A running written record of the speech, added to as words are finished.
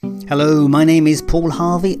Hello, my name is Paul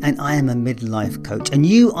Harvey and I am a midlife coach, and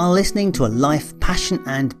you are listening to a life, passion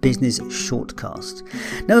and business shortcast.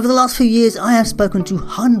 Now, over the last few years I have spoken to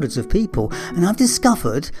hundreds of people and I've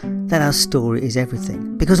discovered that our story is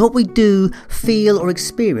everything, because what we do, feel or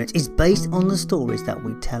experience is based on the stories that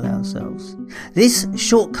we tell ourselves. This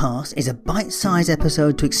shortcast is a bite-sized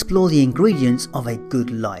episode to explore the ingredients of a good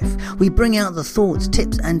life. We bring out the thoughts,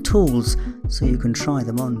 tips and tools so you can try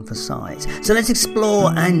them on for size. So let's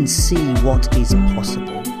explore and see what is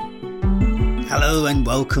possible. Hello and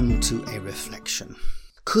welcome to a reflection.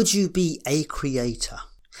 Could you be a creator?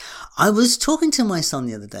 I was talking to my son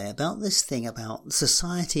the other day about this thing about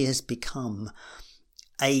society has become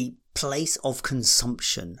a place of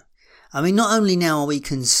consumption. I mean, not only now are we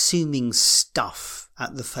consuming stuff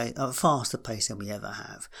at a faster pace than we ever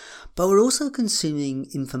have, but we're also consuming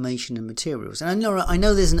information and materials. And I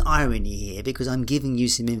know there's an irony here because I'm giving you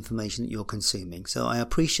some information that you're consuming. So I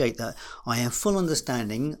appreciate that. I have full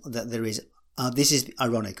understanding that there is, this is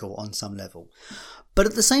ironical on some level. But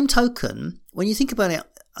at the same token, when you think about it,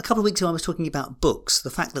 a couple of weeks ago I was talking about books, the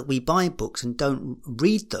fact that we buy books and don't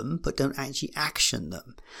read them, but don't actually action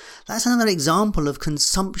them. That's another example of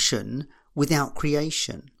consumption without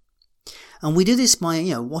creation. And we do this by,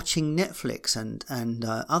 watching Netflix and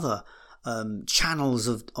other channels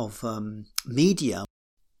of media.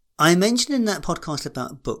 I mentioned in that podcast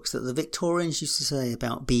about books that the Victorians used to say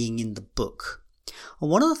about being in the book. And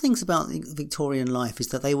one of the things about the Victorian life is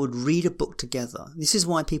that they would read a book together. This is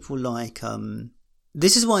why people like,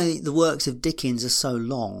 this is why the works of Dickens are so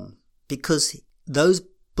long, because those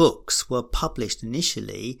books were published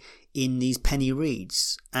initially in these penny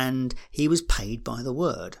reads and he was paid by the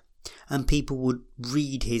word. And people would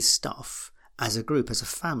read his stuff as a group, as a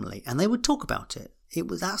family, and they would talk about it.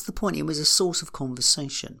 That's the point. It was a source of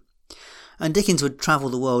conversation. And Dickens would travel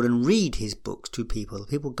the world and read his books to people.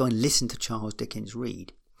 People would go and listen to Charles Dickens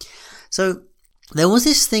read. So there was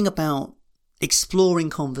this thing about exploring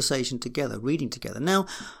conversation together, reading together. Now,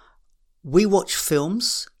 we watch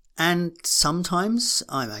films, and sometimes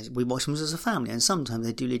we watch them as a family, and sometimes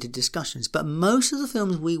they do lead to discussions. But most of the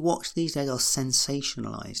films we watch these days are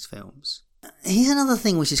sensationalized films. Here's another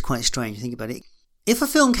thing which is quite strange. Think about it. If a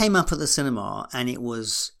film came up at the cinema and it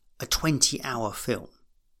was a 20-hour film,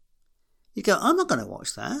 you'd go, I'm not going to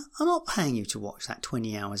watch that. I'm not paying you to watch that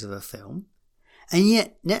 20 hours of a film. And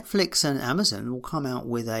yet Netflix and Amazon will come out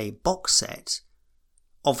with a box set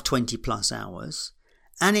of 20 plus hours,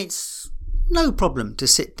 and it's no problem to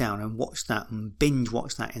sit down and watch that and binge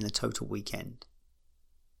watch that in a total weekend.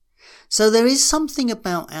 So there is something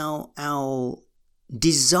about our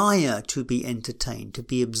desire to be entertained, to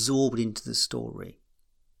be absorbed into the story.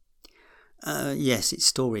 Yes, it's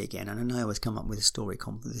story again, and I know I always come up with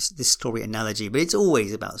this story analogy, but it's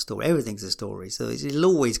always about story. Everything's a story, so it'll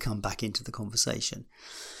always come back into the conversation.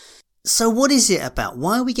 So what is it about?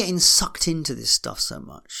 Why are we getting sucked into this stuff so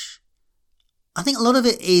much? I think a lot of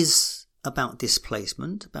it is about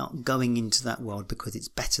displacement, about going into that world because it's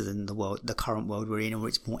better than the current world we're in, or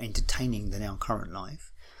it's more entertaining than our current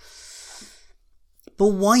life. But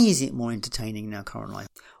why is it more entertaining than our current life?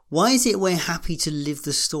 Why is it we're happy to live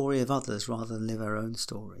the story of others rather than live our own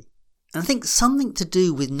story? And I think something to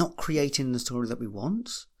do with not creating the story that we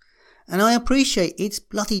want. And I appreciate it's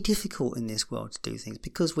bloody difficult in this world to do things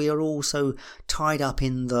because we are all so tied up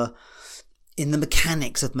in the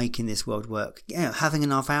mechanics of making this world work. Having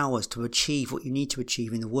enough hours to achieve what you need to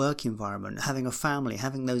achieve in the work environment, having a family,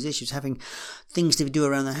 having those issues, having things to do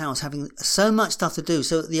around the house, having so much stuff to do.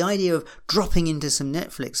 So the idea of dropping into some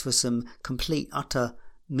Netflix for some complete, utter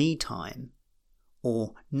me time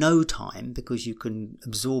or no time because you can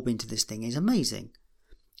absorb into this thing is amazing.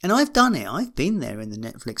 And I've done it. I've been there in the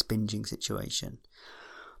Netflix binging situation.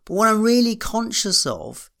 But what I'm really conscious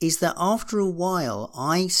of is that after a while,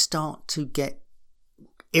 I start to get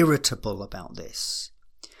irritable about this.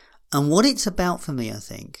 And what it's about for me, I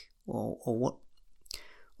think, or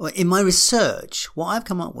in my research, what I've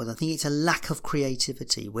come up with, I think it's a lack of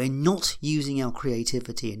creativity. We're not using our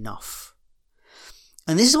creativity enough.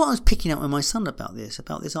 And this is what I was picking up with my son about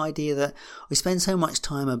this idea that we spend so much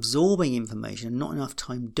time absorbing information and not enough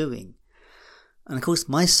time doing. And of course,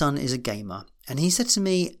 my son is a gamer. And he said to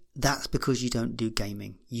me, that's because you don't do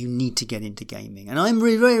gaming. You need to get into gaming. And I'm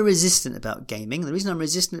very resistant about gaming. The reason I'm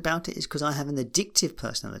resistant about it is because I have an addictive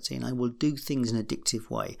personality and I will do things in an addictive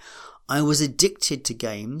way. I was addicted to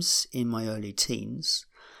games in my early teens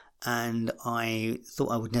and I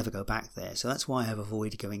thought I would never go back there. So that's why I have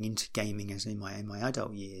avoided going into gaming as in my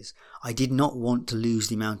adult years. I did not want to lose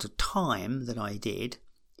the amount of time that I did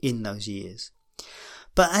in those years.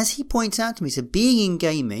 But as he points out to me, so being in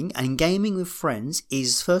gaming and gaming with friends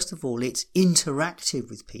is, first of all, it's interactive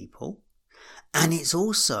with people. And it's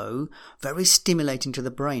also very stimulating to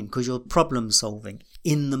the brain because you're problem solving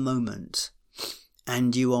in the moment.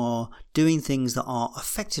 And you are doing things that are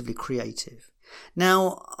effectively creative.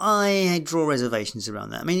 Now, I draw reservations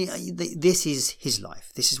around that. I mean, this is his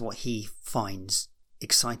life. This is what he finds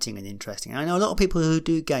exciting and interesting. I know a lot of people who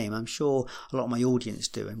do game. I'm sure a lot of my audience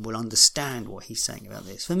do and will understand what he's saying about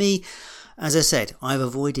this. For me, as I said, I've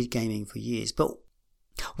avoided gaming for years. But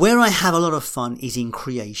where I have a lot of fun is in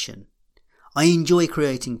creation. I enjoy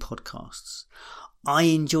creating podcasts. I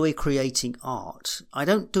enjoy creating art. I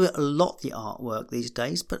don't do it a lot, the artwork these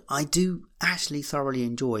days, but I do actually thoroughly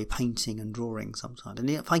enjoy painting and drawing sometimes. And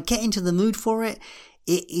if I get into the mood for it,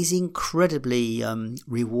 it is incredibly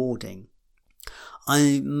rewarding.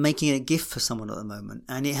 I'm making a gift for someone at the moment,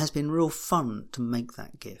 and it has been real fun to make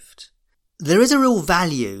that gift. There is a real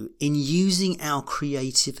value in using our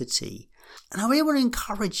creativity, and I really want to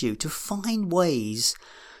encourage you to find ways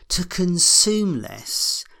to consume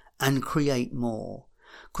less and create more.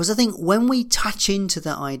 Because I think when we touch into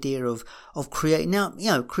that idea of creating,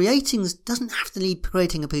 now, creating doesn't have to be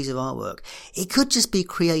creating a piece of artwork. It could just be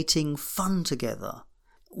creating fun together.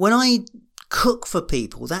 When I cook for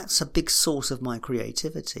people, that's a big source of my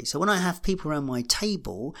creativity. So when I have people around my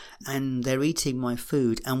table and they're eating my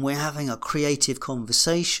food and we're having a creative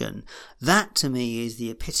conversation, that to me is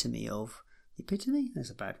the epitome of,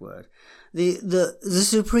 that's a bad word. The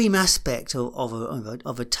supreme aspect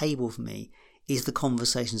of a table for me is the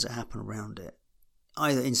conversations that happen around it,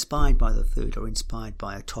 either inspired by the food or inspired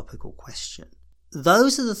by a topical question.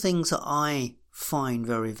 Those are the things that I find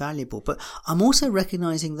very valuable, but I'm also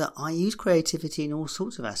recognizing that I use creativity in all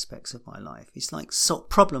sorts of aspects of my life. It's like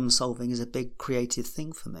problem solving is a big creative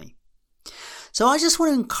thing for me. So I just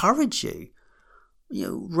want to encourage you,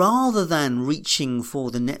 rather than reaching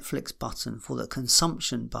for the Netflix button, for the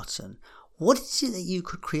consumption button, what is it that you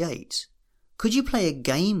could create? Could you play a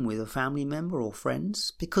game with a family member or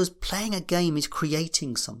friends? Because playing a game is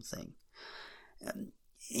creating something.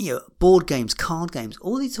 Board games, card games,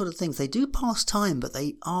 all these sort of things, they do pass time, but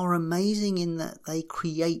they are amazing in that they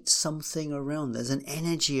create something around. There's an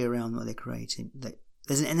energy around what they're creating.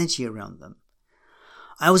 There's an energy around them.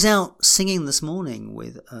 I was out singing this morning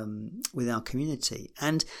with our community,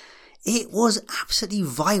 and it was absolutely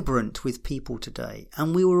vibrant with people today,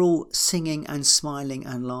 and we were all singing and smiling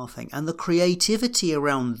and laughing, and the creativity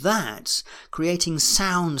around that, creating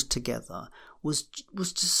sound together, was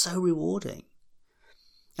just so rewarding.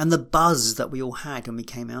 And the buzz that we all had when we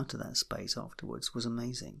came out of that space afterwards was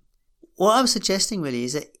amazing. What I was suggesting really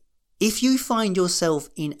is that if you find yourself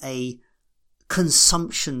in a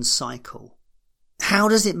consumption cycle, how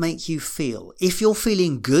does it make you feel? If you're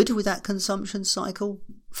feeling good with that consumption cycle,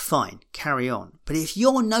 fine, carry on. But if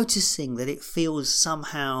you're noticing that it feels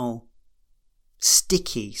somehow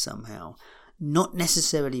sticky, somehow, not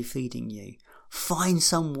necessarily feeding you, find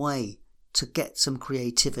some way to get some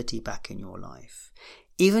creativity back in your life.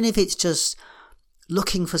 Even if it's just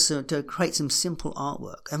looking to create some simple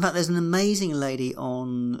artwork. In fact, there's an amazing lady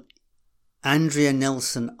on Andrea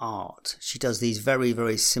Nelson Art. She does these very,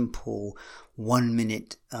 very simple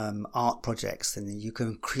 1-minute art projects, and you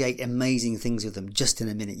can create amazing things with them just in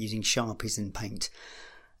a minute using Sharpies and paint.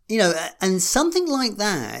 And something like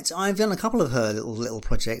that, I've done a couple of her little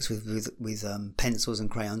projects with pencils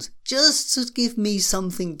and crayons, just to give me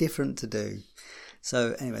something different to do.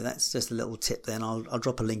 So anyway, that's just a little tip there, and I'll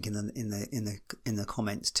drop a link in the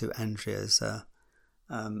comments to Andrea's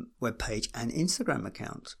webpage and Instagram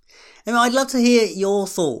account. Anyway, I'd love to hear your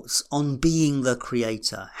thoughts on being the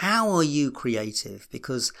creator. How are you creative?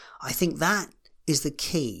 Because I think that is the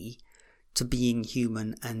key to being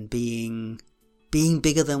human and being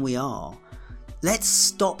bigger than we are. Let's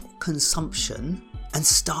stop consumption and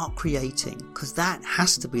start creating, because that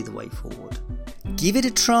has to be the way forward. Give it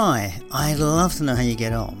a try. I'd love to know how you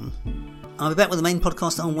get on. I'll be back with the main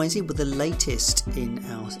podcast on Wednesday with the latest in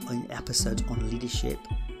our episodes on leadership.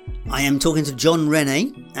 I am talking to John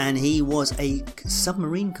Rennie, and he was a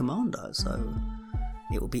submarine commander, so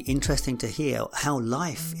it will be interesting to hear how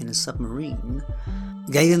life in a submarine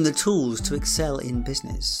gave him the tools to excel in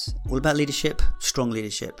business. All about leadership, strong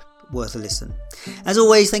leadership. Worth a listen. As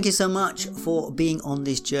always, thank you so much for being on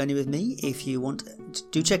this journey with me. If you want,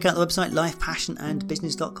 do check out the website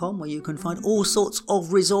lifepassionandbusiness.com, where you can find all sorts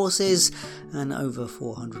of resources and over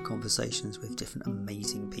 400 conversations with different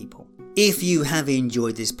amazing people. If you have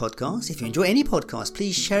enjoyed this podcast, if you enjoy any podcast,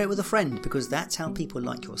 please share it with a friend, because that's how people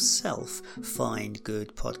like yourself find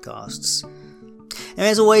good podcasts. And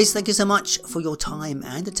as always, thank you so much for your time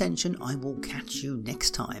and attention. I will catch you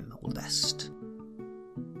next time. All the best.